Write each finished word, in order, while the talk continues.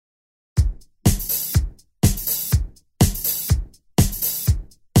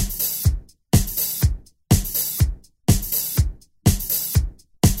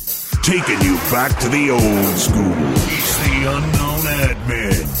taking you back to the old school. He's the unknown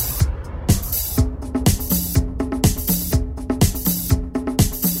admin.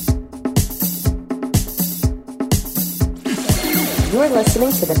 You're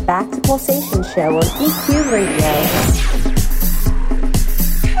listening to the Back to Pulsation show on Eqradio.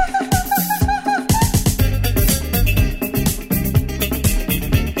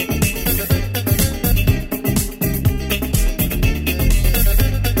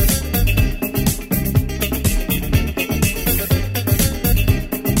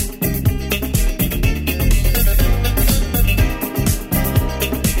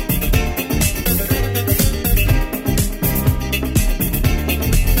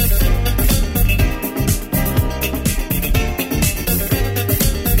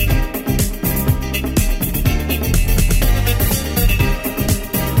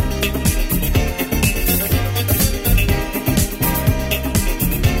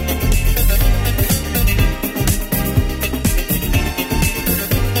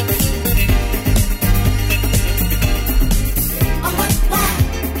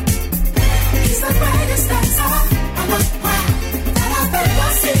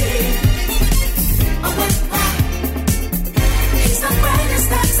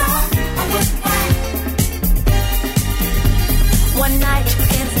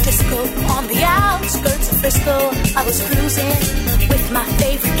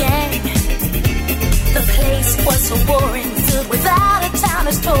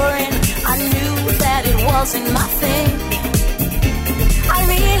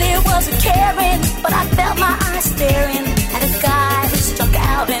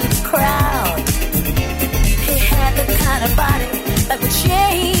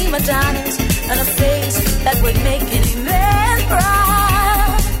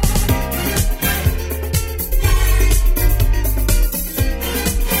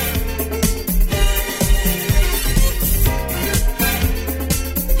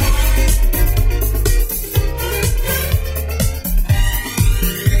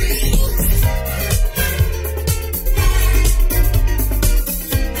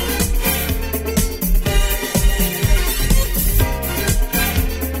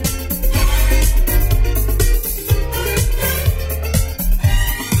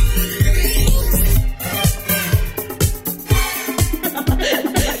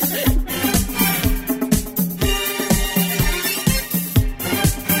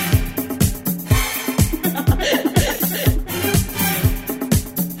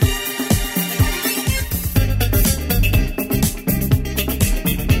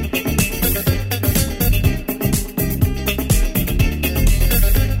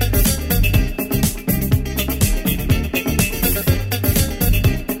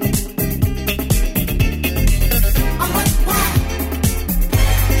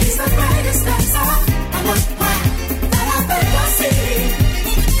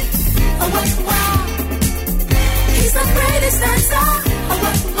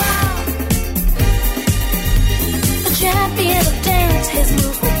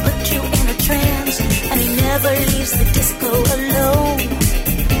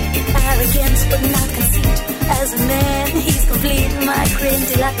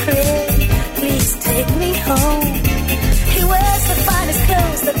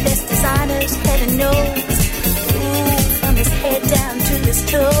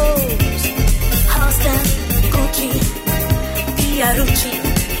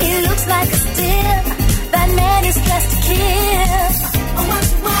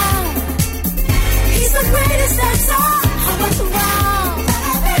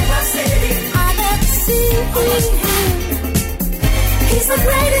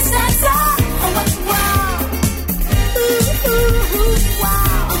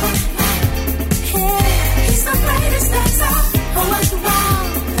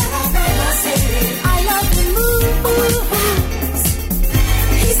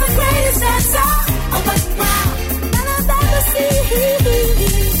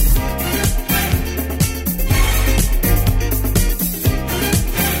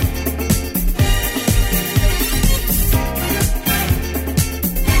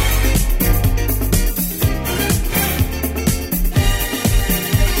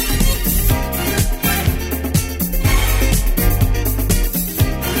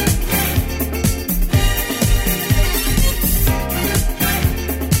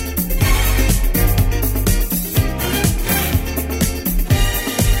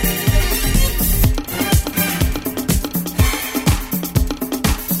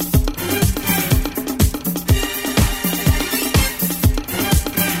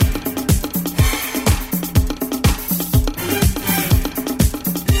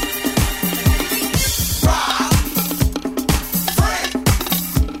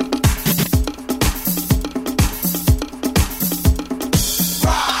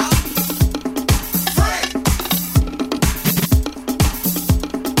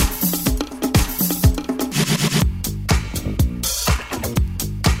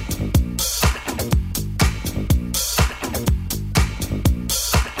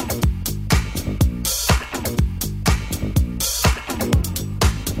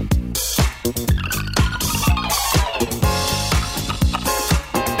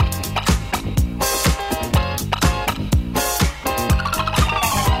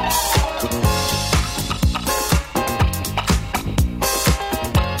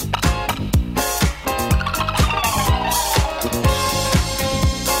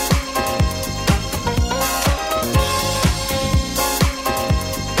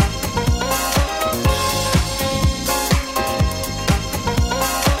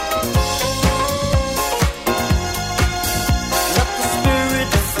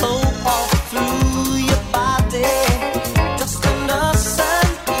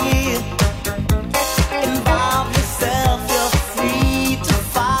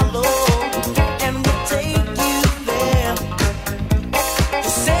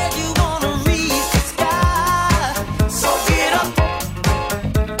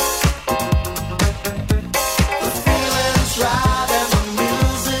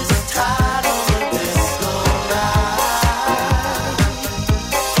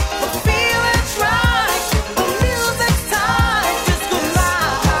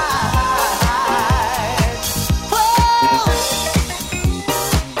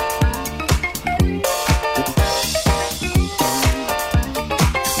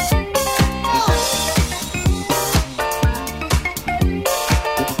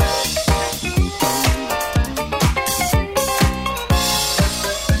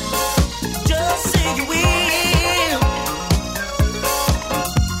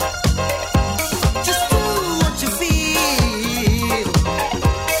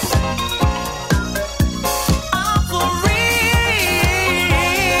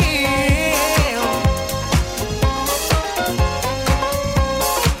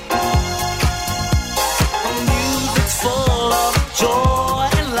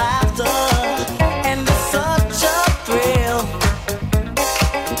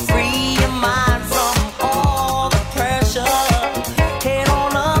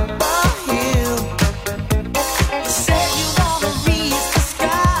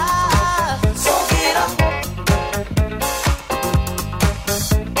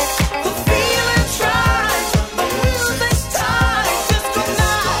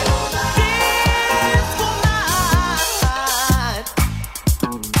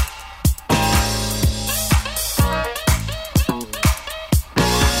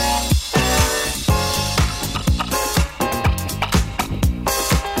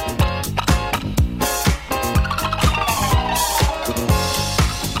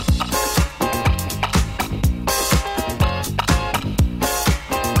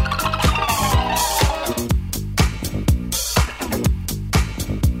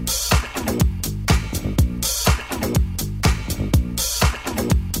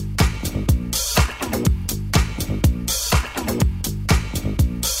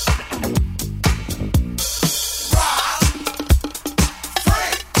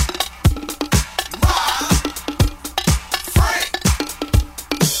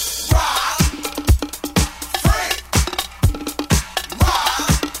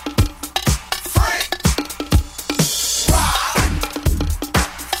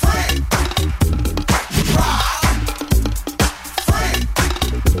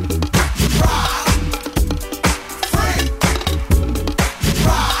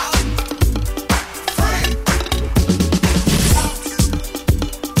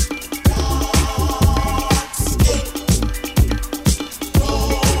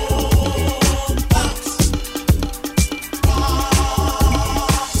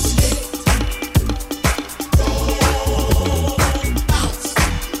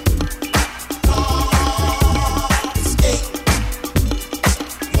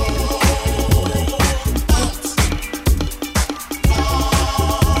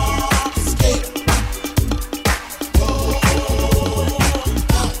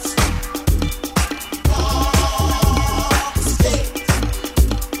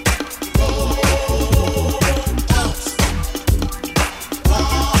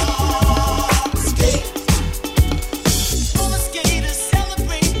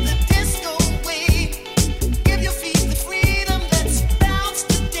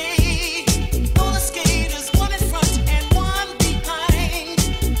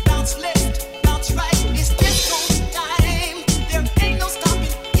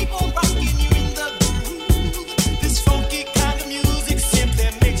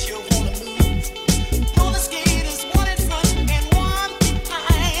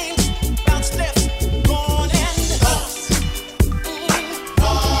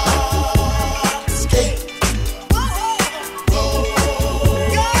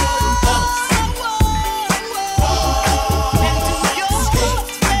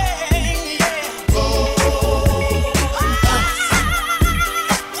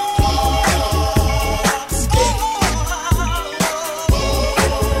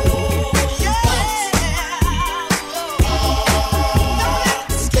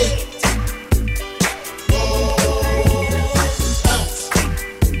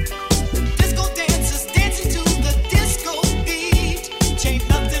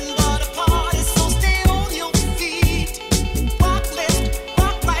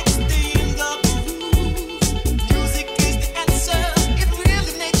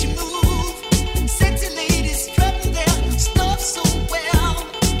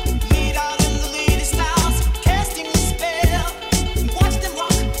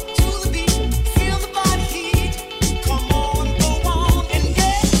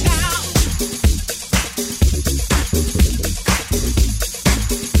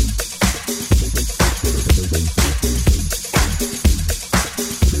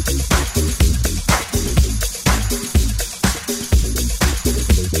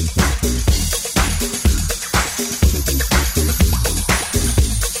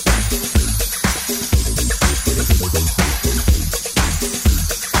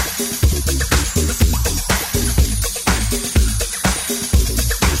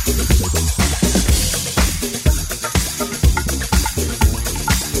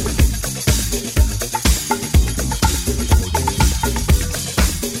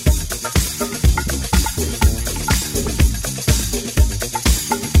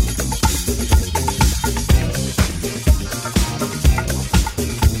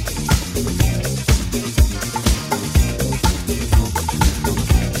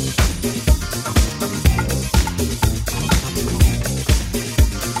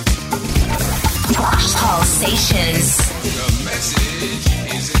 Pulsations. The message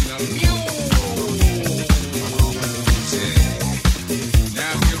is in the music.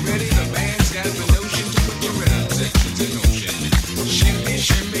 Now if you're ready, the band's got the notion to put your rhythm sections in motion. Shimmy,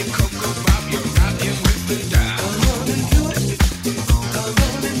 shimmy, cocoa pop, you're rocking with the dial. Come on and do it. Come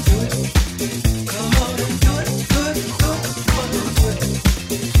on and do it. Come on and do it. Good, good. Come on and do it.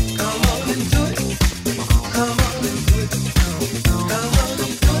 Come on and do it. Come on and do it. Come on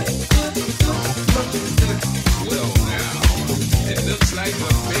and do it. Good, good. Come on and do it. Well now, it looks like the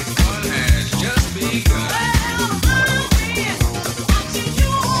big fun has just begun.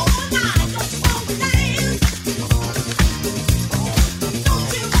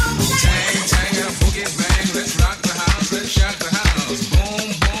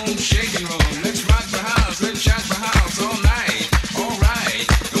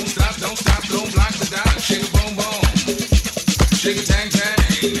 Shake a tang tang,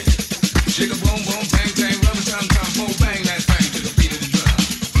 shake a boom boom tang tang, rubber tum tum, boom bang that thing to the beat of the drum.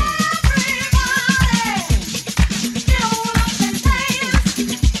 Everybody, get on up and dance,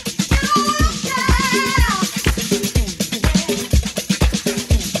 get on down.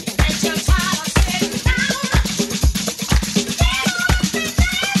 Ain't you tired of sitting down? Get on up and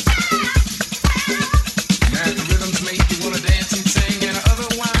dance. Now the rhythms make you wanna dance and sing, and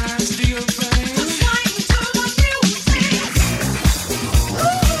otherwise do your thing.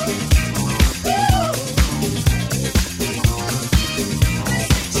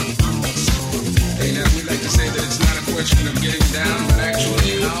 Hey, now we like to say that it's not a question of getting down, but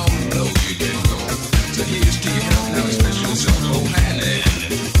actually how low you can go. So here's to your health now, especially so low handed.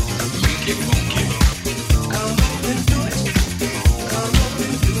 Make it funky. Come on and do it. Come on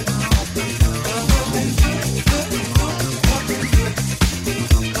and do it. Come on and do it. Good, good. Come on and do it.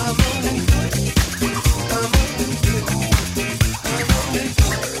 Come on and do it. Come on and do it. Come on and do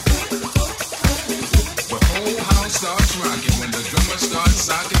it. The whole house starts rocking when the drummer starts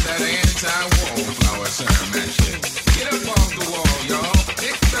socking that anti-wallflower ceremony. Get up off the wall, y'all.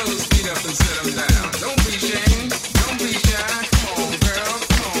 Pick those feet up and set them down. Don't be ashamed. Don't be shy. Come on, girl.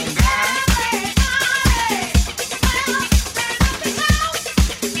 Come on, guy.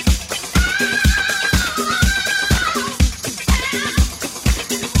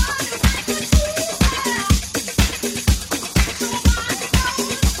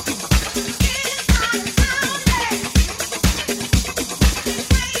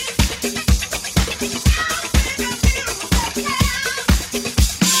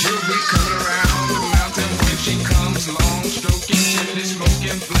 She'll be coming around the mountain when she comes along, stroking, chimney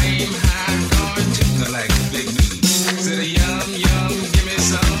smoking, flame high, going to like big news. Said a yum yum, give me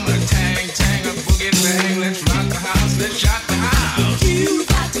some, a tang tang, a boogie bang. Let's rock the house, let's shock the house. You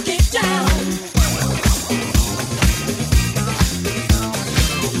got to get down.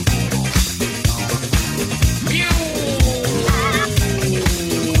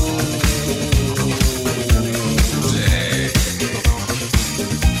 Music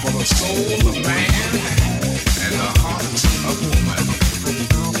for the soul of man and the heart of woman.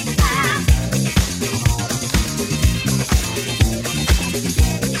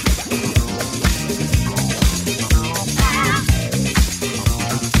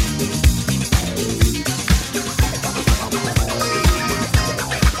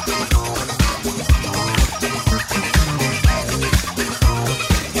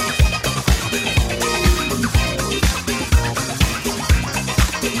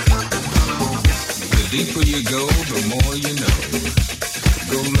 The deeper you go, the more you know.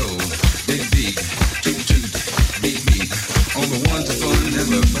 Go low, dig deep, toot toot, beat beat. On the ones that fun,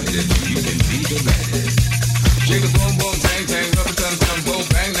 never fight it. You can beat the bad. Shake a boom boom, tang tang, rubber tum tum, boom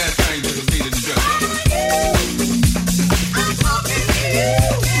bang that thing to the beat of the drum. I'm talking to you.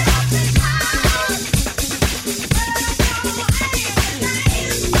 Get up and down.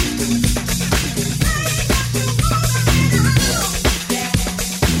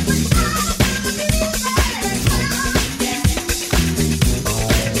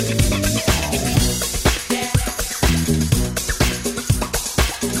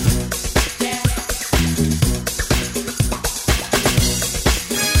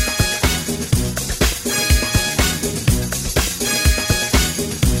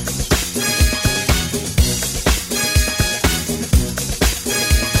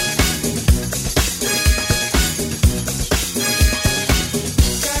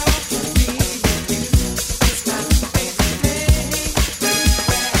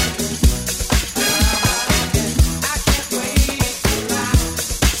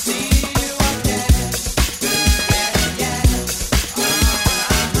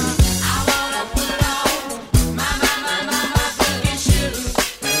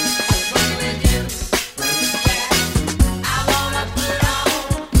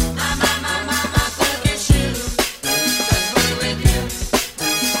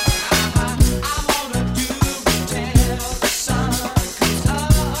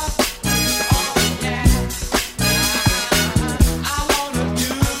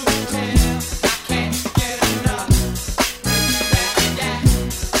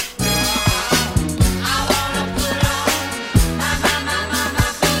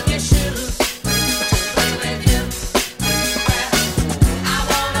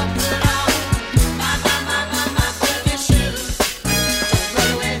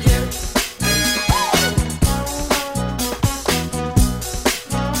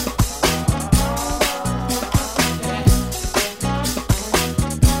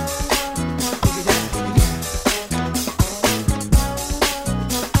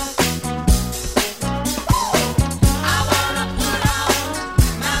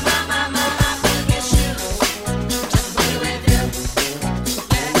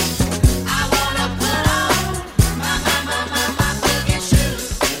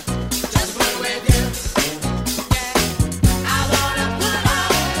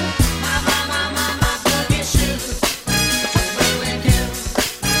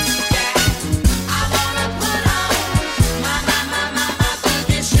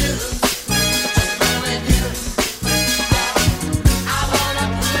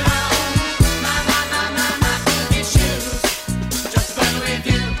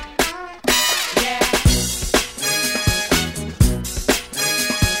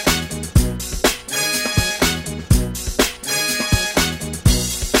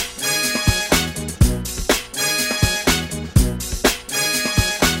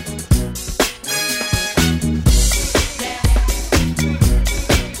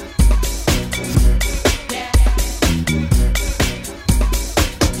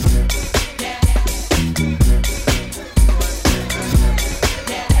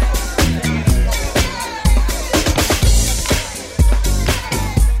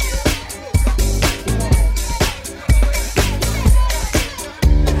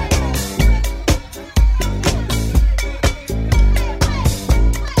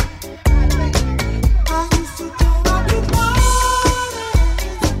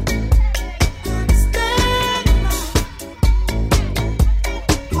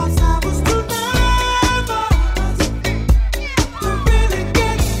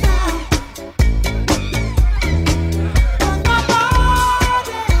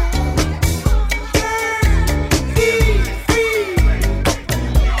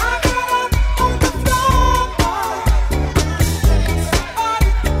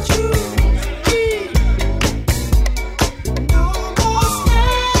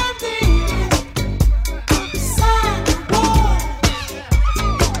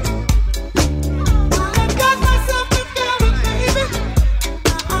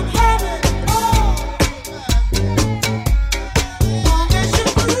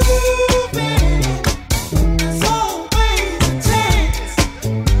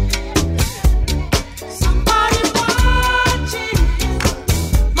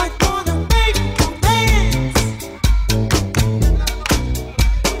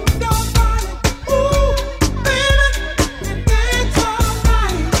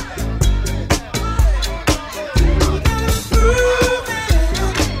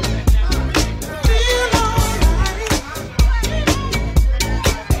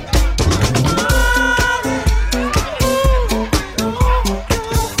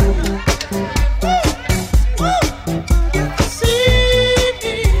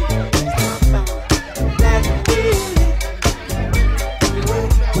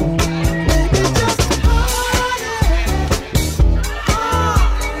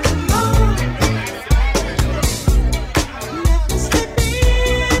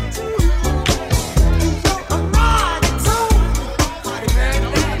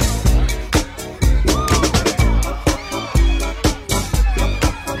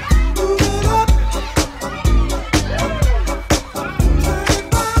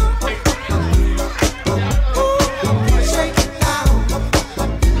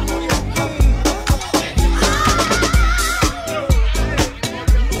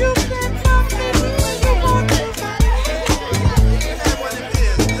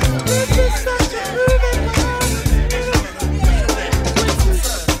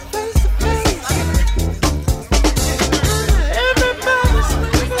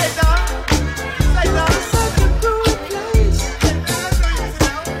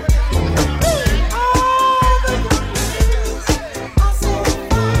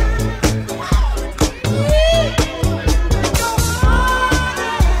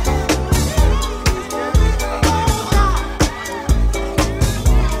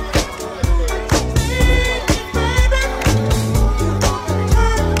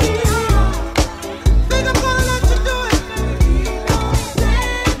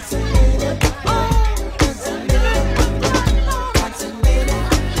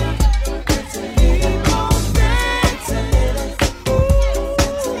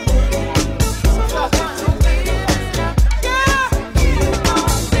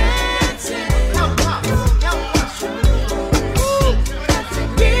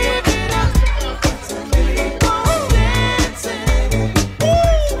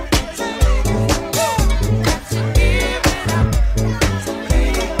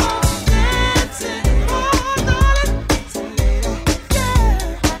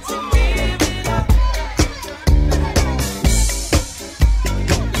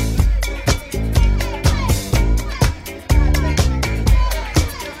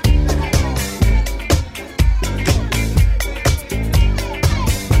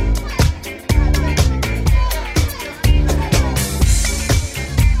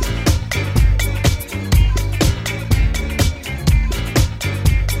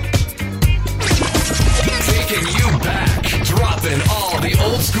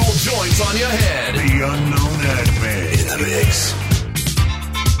 on your head. The unknown admin. In the mix.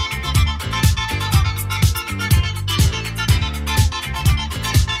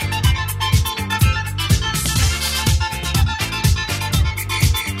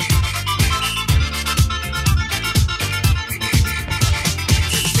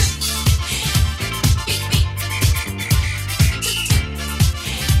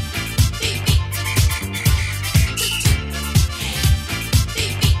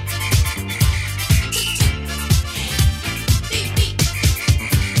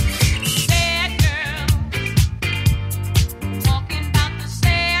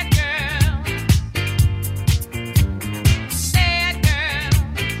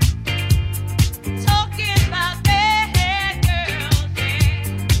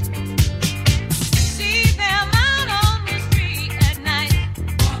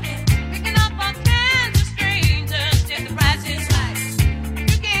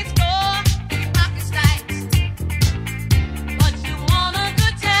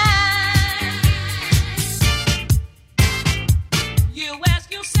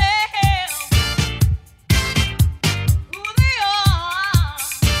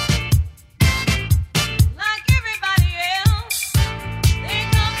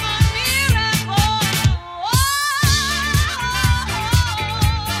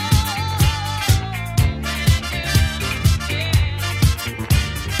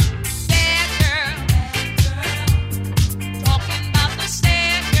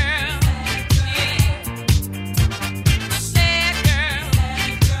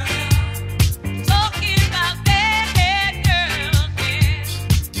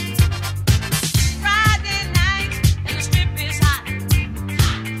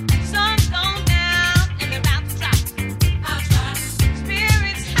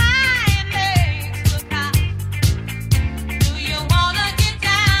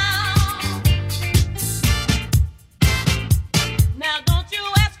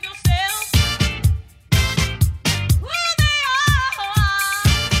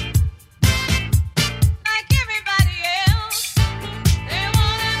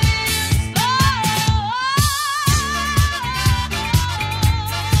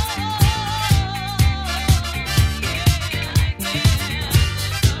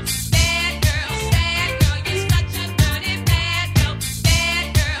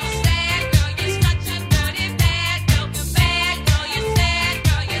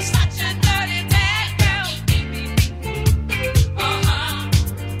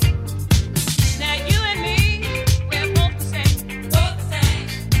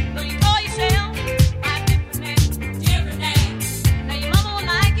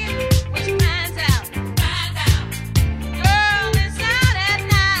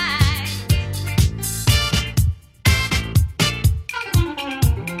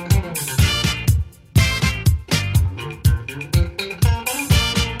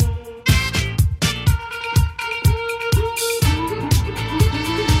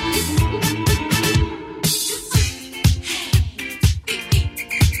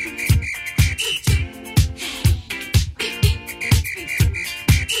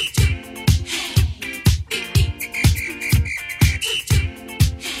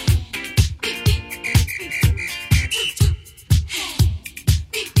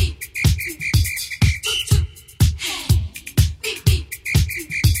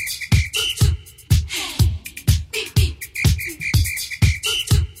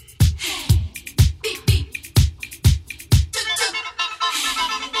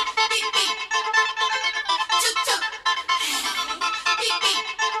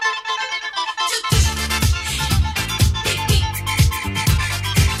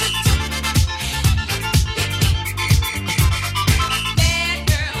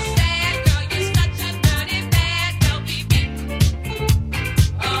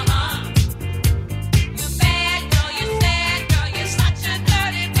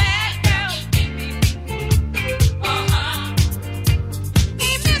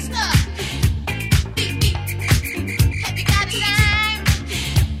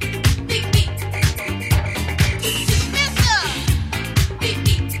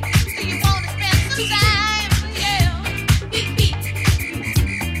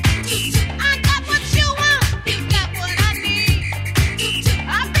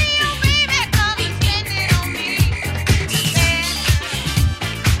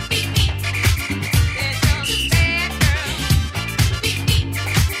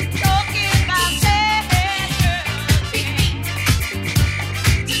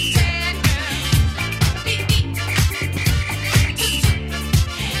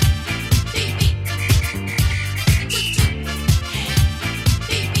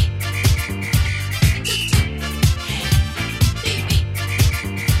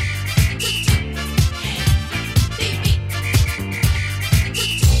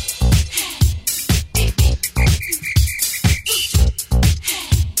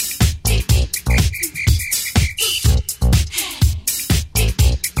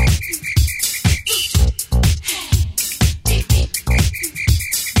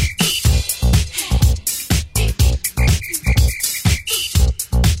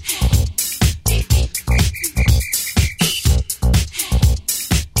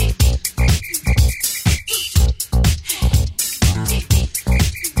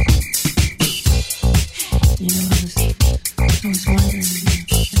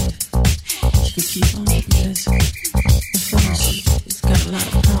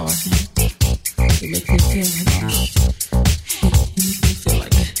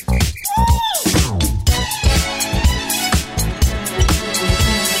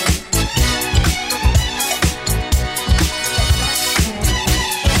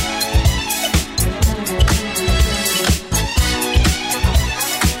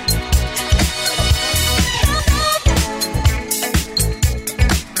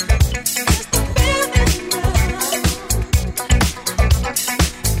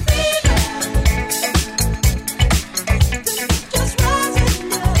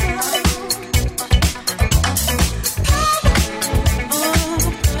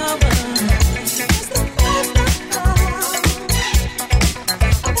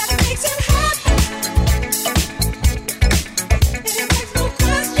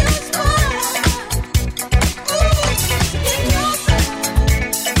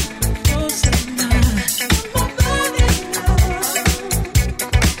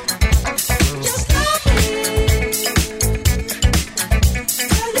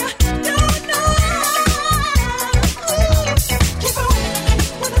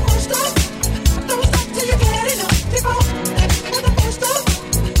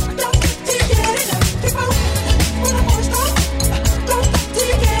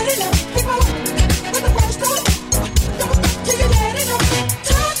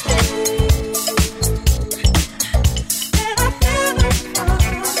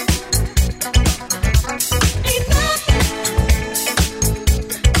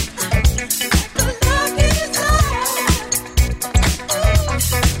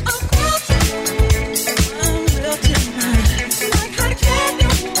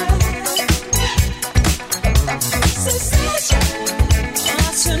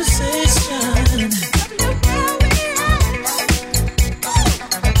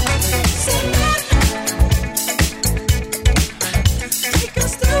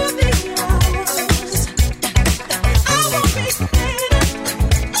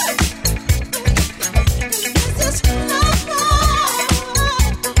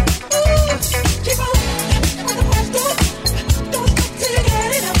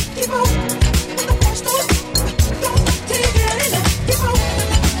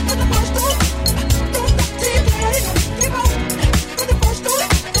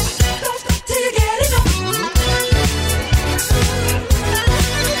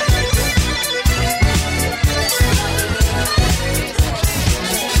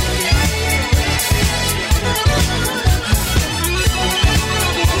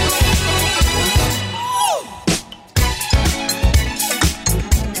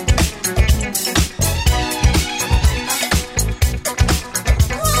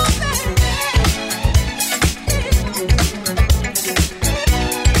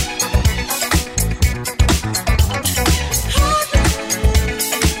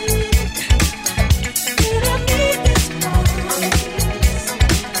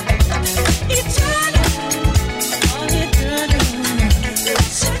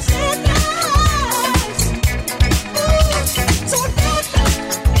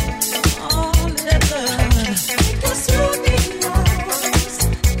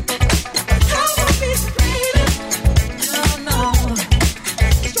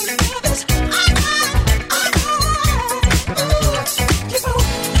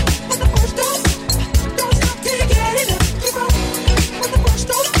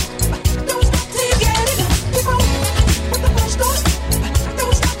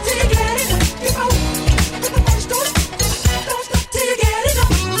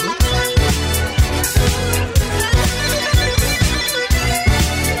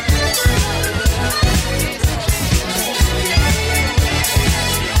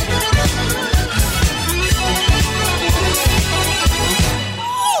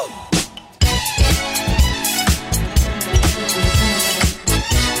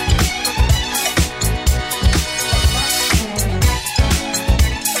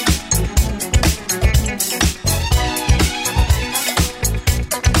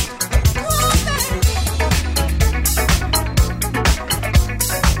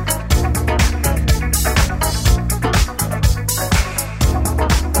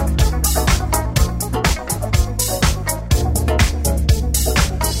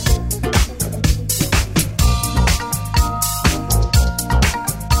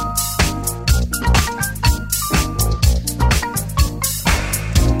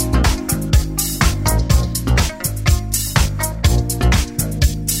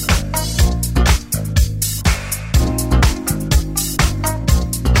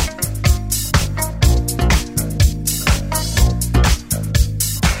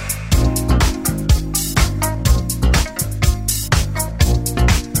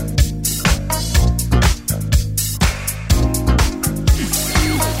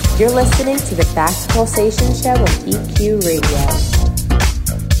 You're listening to the Back to Pulsation show on EQ Radio.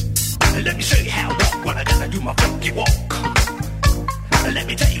 Let me show you how I walk when I gotta do my funky walk. Let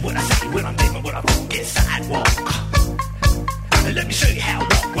me tell you what I say when I'm living with a funky sidewalk. Let me show you how I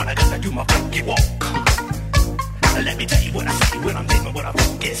walk when I gotta do my funky walk. Let me tell you what I say when I'm living with a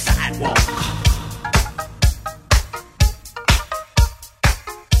funky sidewalk.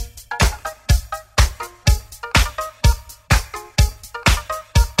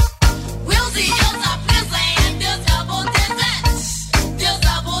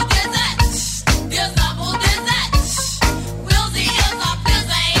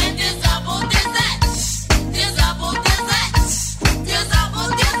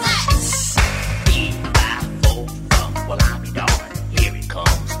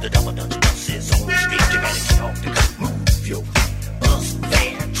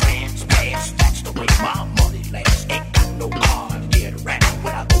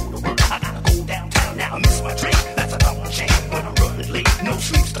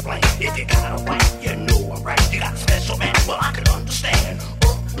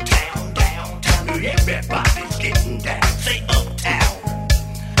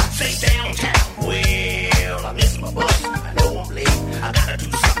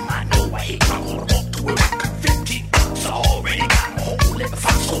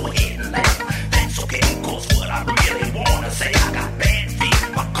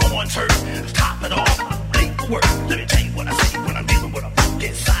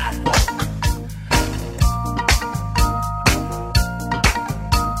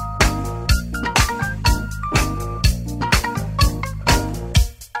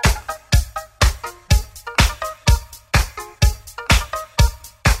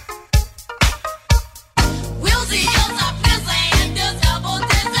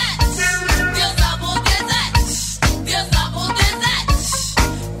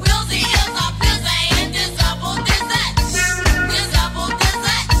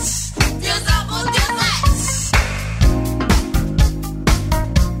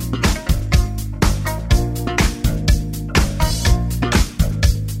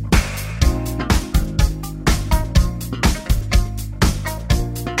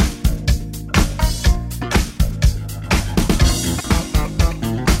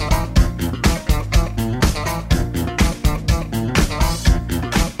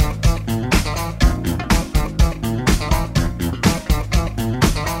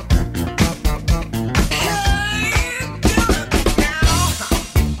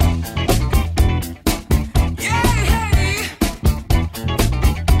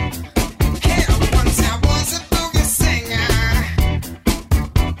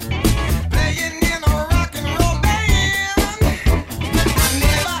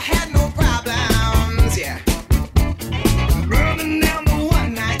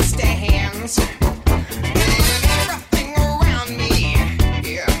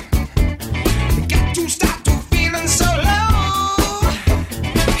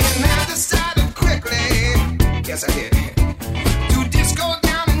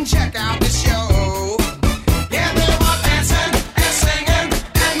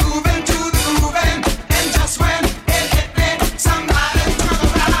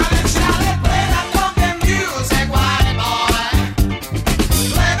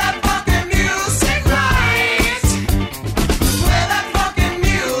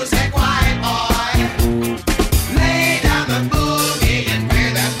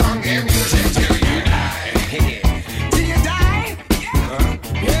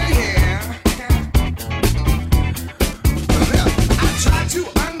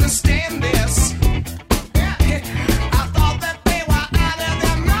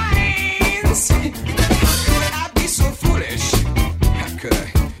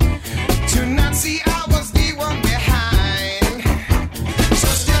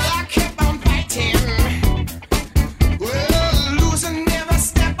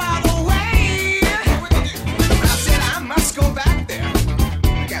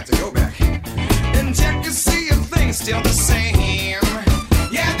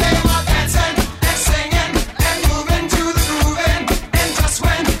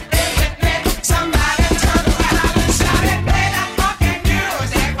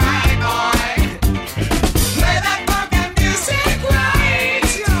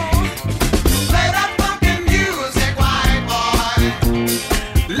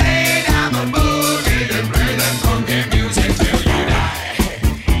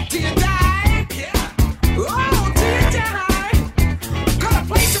 Die.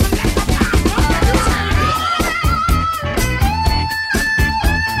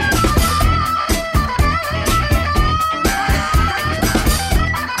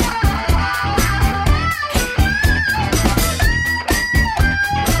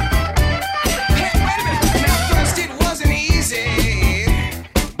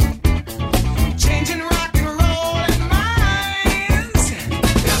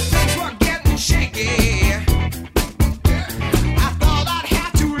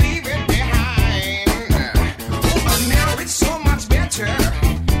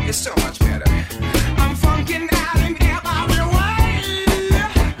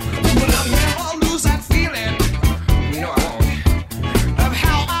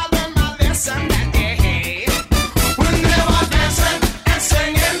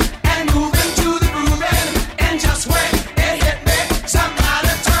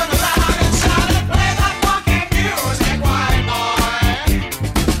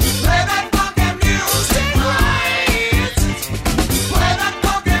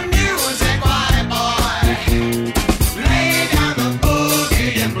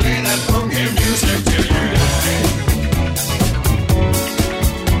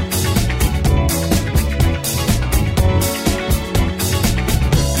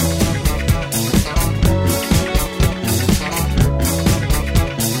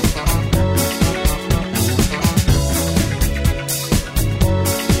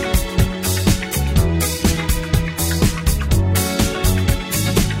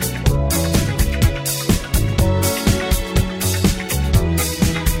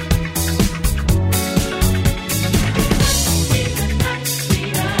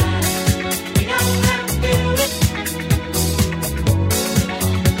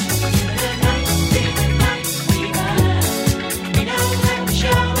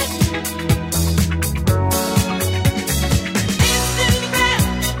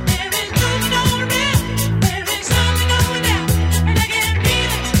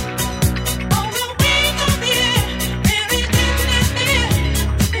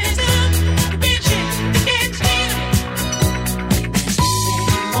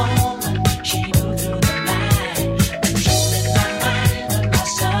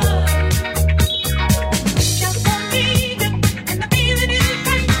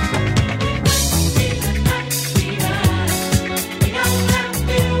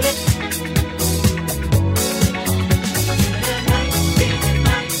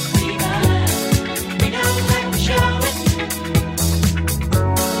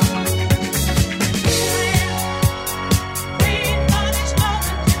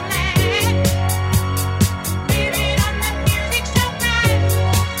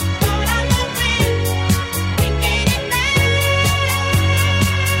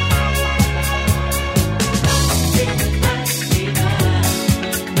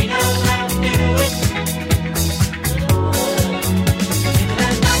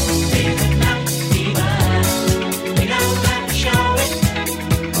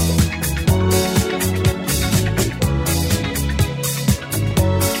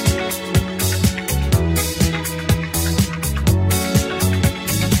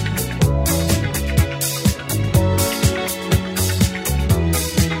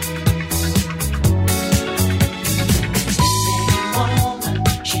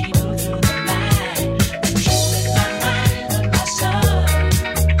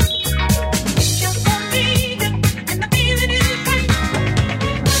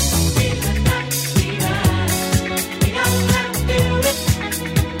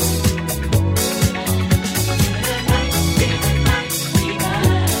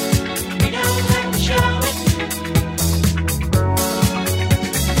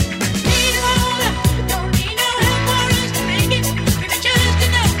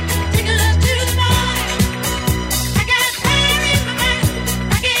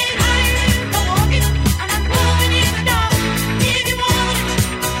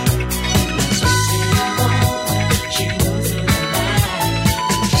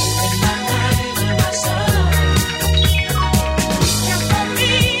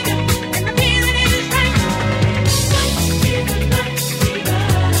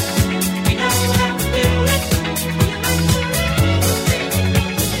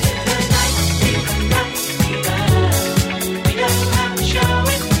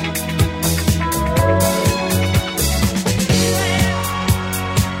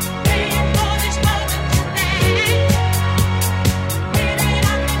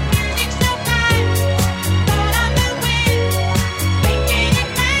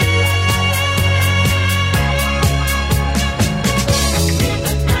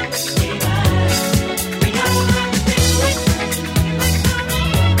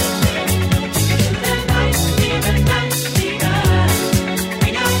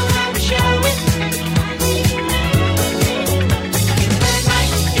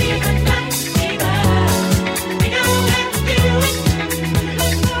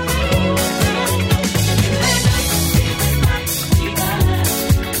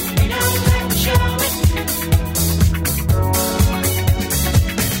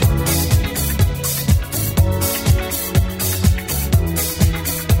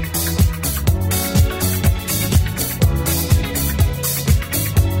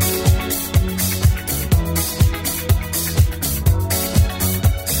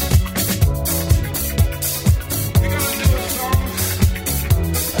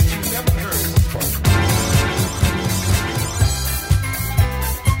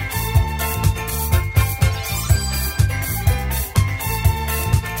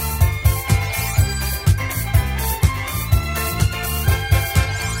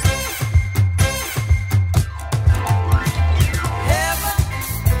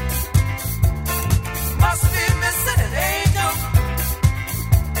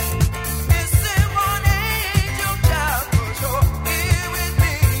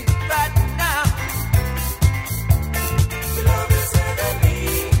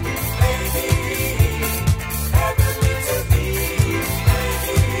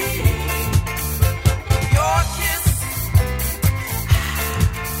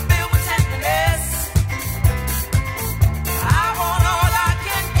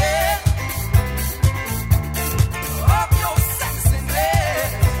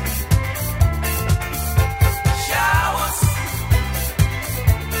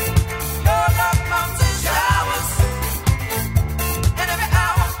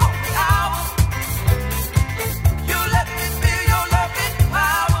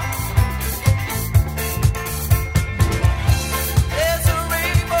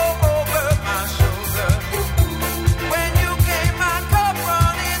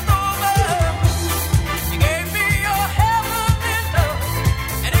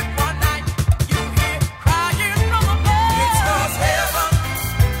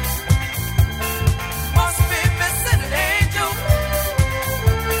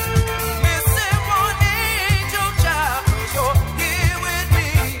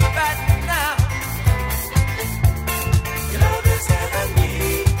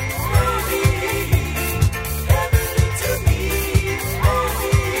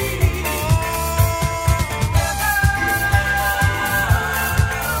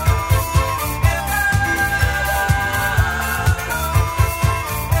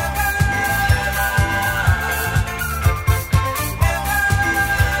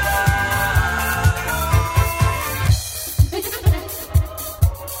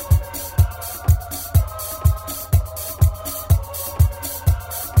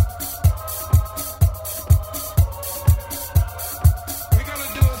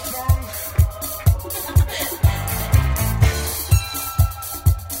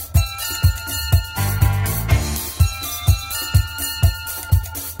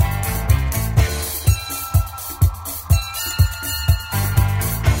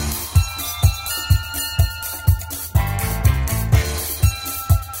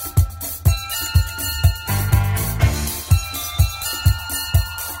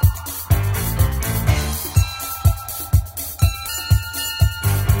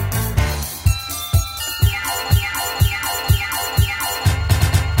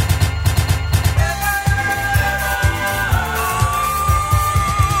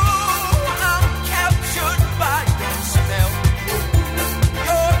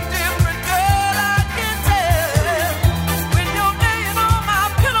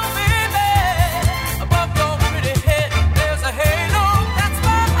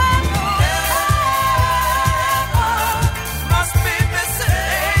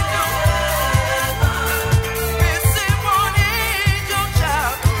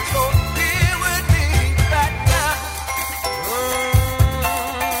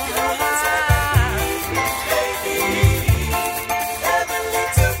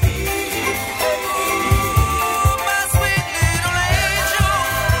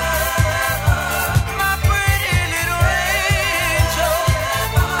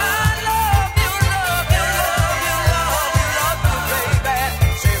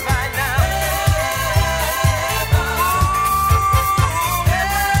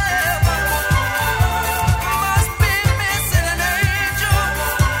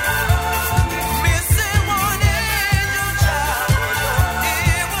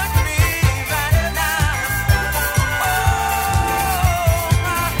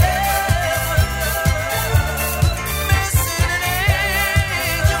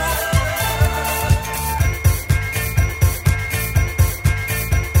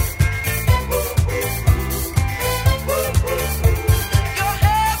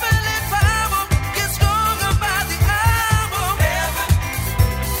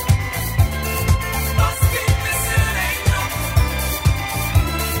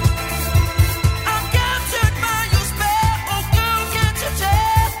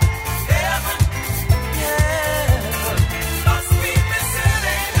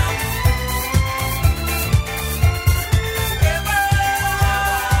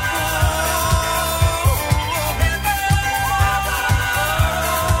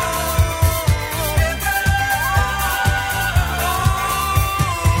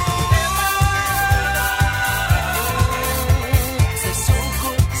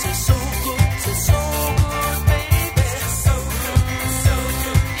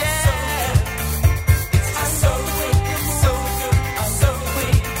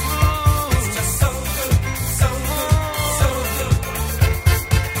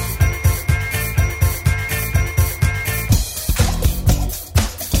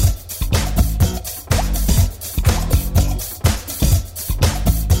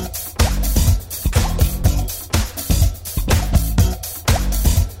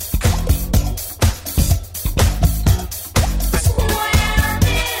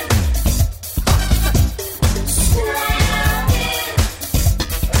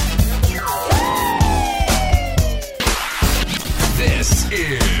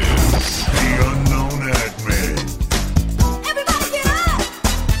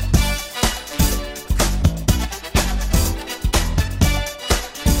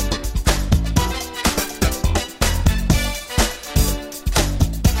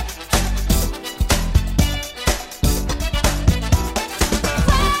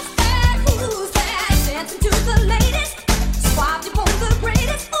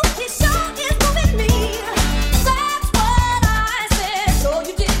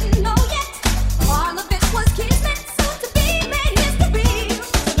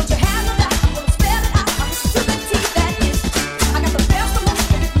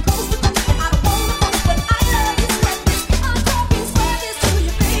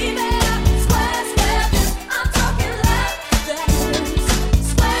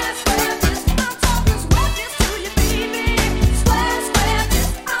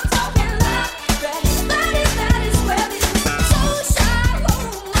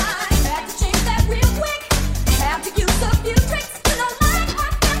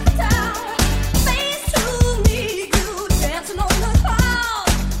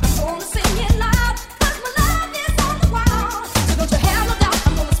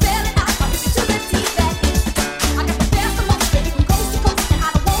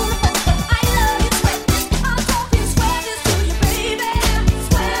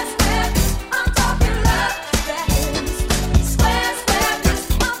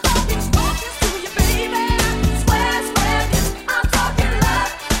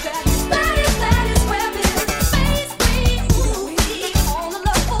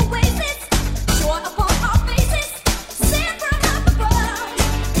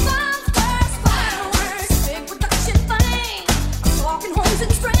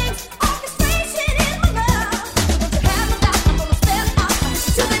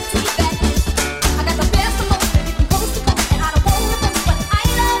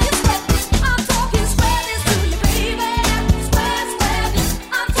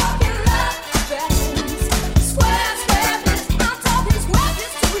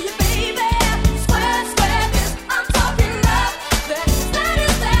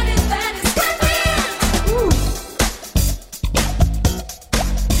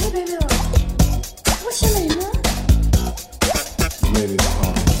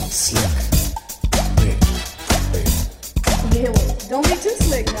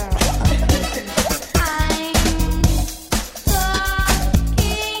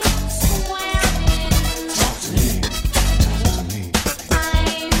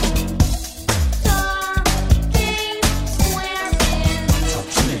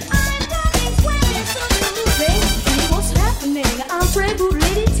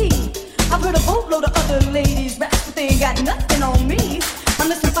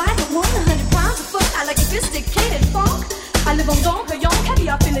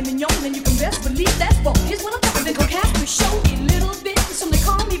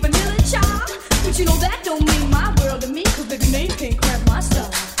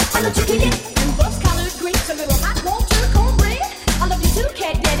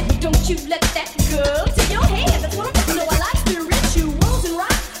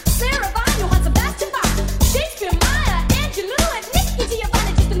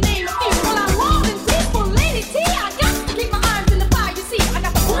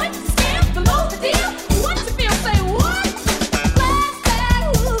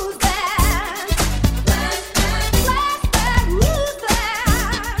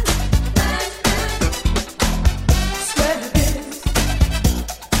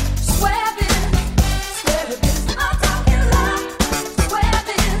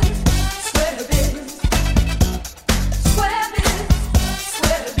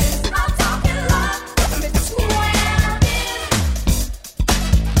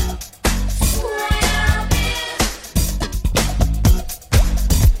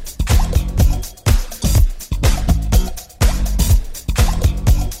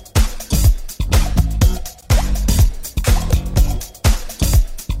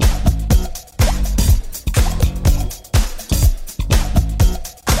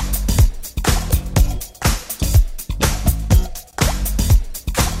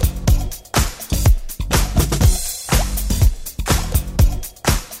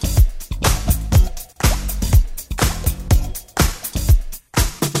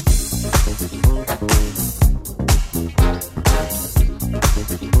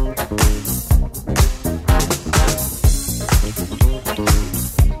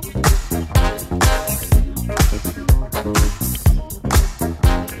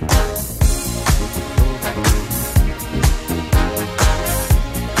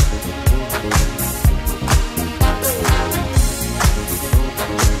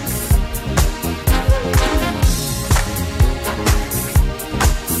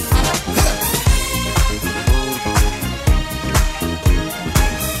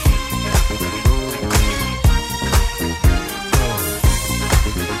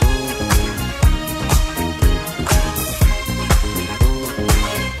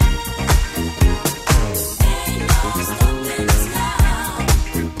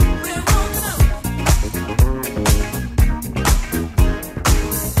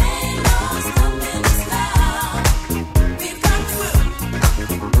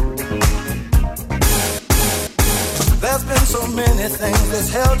 There's been so many things that's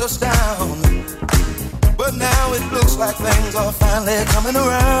held us down, but now it looks like things are finally coming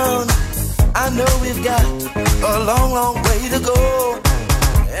around. I know we've got a long, long way to go,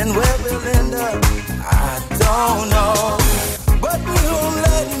 and where we'll end up, I don't know. But we won't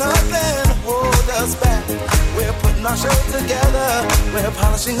let nothing hold us back. We're putting our show together, we're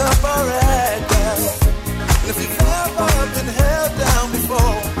polishing up our act, well. And if you've ever been held down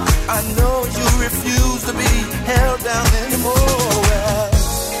before, I know you refuse to be held down anymore. Well,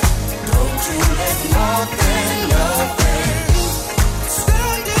 don't you let nothing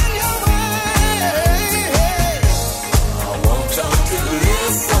stand in your way. I want y'all to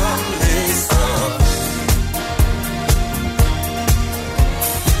listen.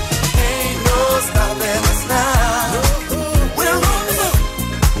 Ain't no stopping us now. We're on the move.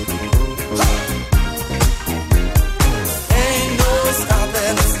 Ain't no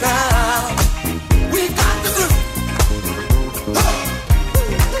stopping us now. We got the groove.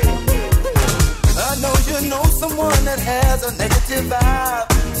 I know you know someone that has a negative vibe,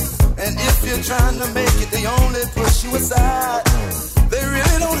 and if you're trying to make it, they only push you aside. They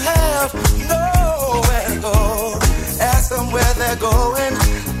really don't have nowhere to go. Ask them where they're going,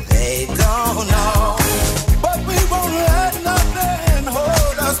 they don't know. But we won't let nothing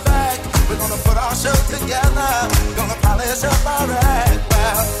hold us back. We're gonna put our show together, gonna polish up our act,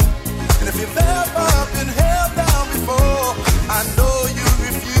 well. And if you've ever been held down before, I know you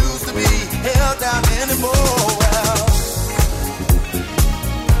refuse to be held down anymore, well.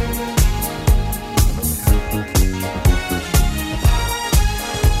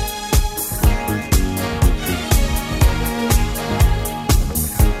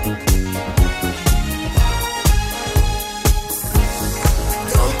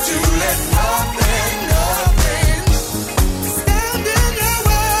 Don't you let nothing stand in your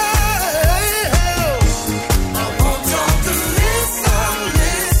way. I want y'all to listen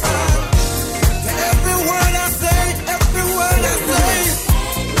to every word I say, every word I say.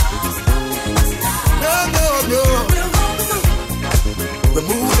 No, no, no. We're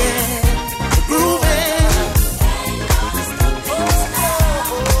moving, grooving.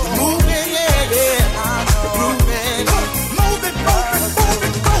 Moving, yeah, yeah. We're grooving. Move it,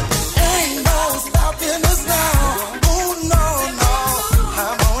 ain't no stopping us now. Oh, no, no.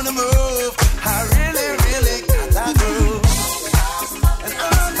 I'm on the move. I really, really got that groove. And I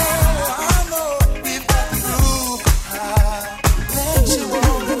know, we've got the groove. Let you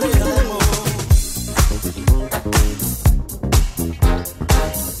on the really move.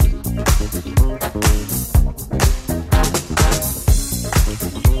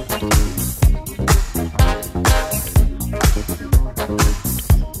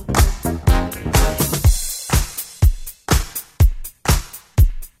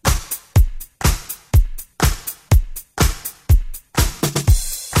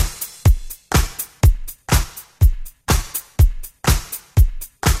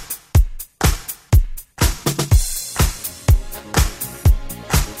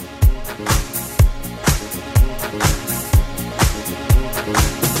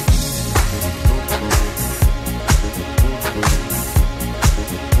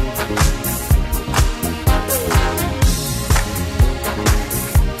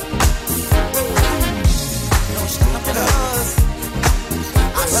 No stopping us.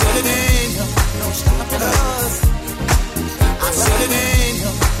 I said it in you. No stopping us. I said it in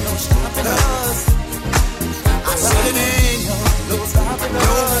you. No stopping us. I said it in you. No stopping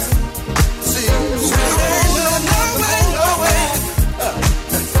us. See, no way.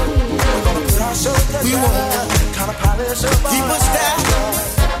 We're gonna put our show together. We won't kind of polish up. Keep us down.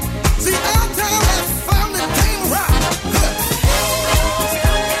 See, our time has finally came around.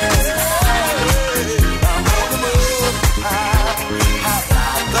 I'm on the move. I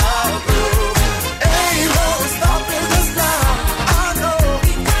got the groove. Ain't no stopping us now. I know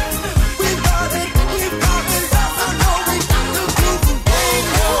we got it. I know we got the groove. Ain't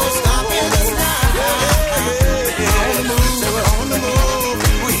no stopping us now. Yeah. On the move, so we're on the move.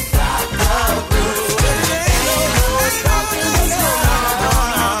 We got the groove. Ain't no stopping us now.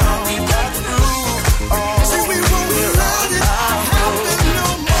 We got the groove. See, we won't let it happen no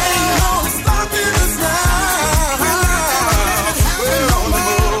more. Ain't no stopping us now. We're on the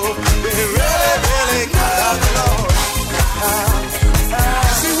move. We really, really got the Lord.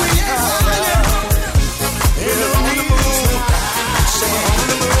 See, we ain't running. We're on the move. Say on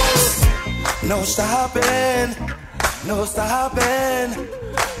the move. No stopping. No stopping.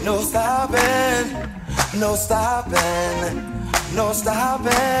 No stopping. No stopping. No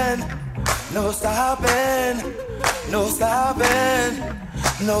stopping. No stopping. No stopping.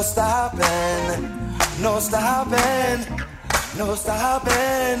 No stopping. no stopping, no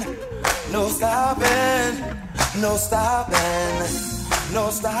stopping, no stopping, no stopping, no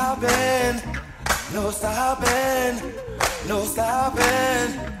stopping, no stopping, no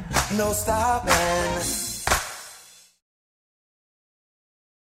stopping, no stopping.